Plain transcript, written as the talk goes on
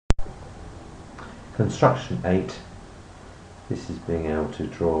Construction 8, this is being able to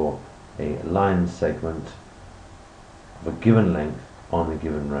draw a line segment of a given length on a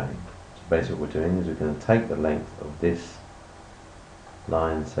given ray. So basically what we're doing is we're going to take the length of this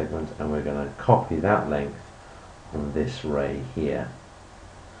line segment and we're going to copy that length on this ray here.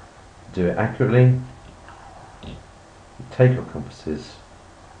 To do it accurately, you take your compasses,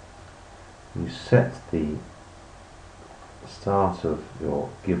 you set the start of your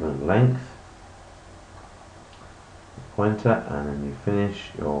given length, the pointer, and then you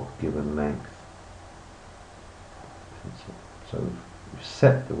finish your given length. So we've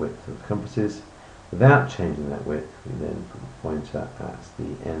set the width of the compasses. Without changing that width, we then put the pointer at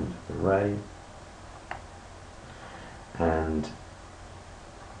the end of the ray and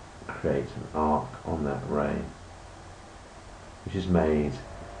create an arc on that ray, which is made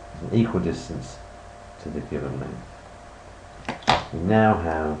at an equal distance to the given length. We now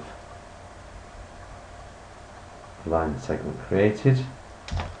have a line segment created,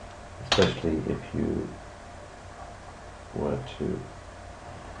 especially if you were to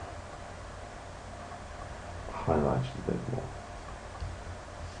highlight it a bit more.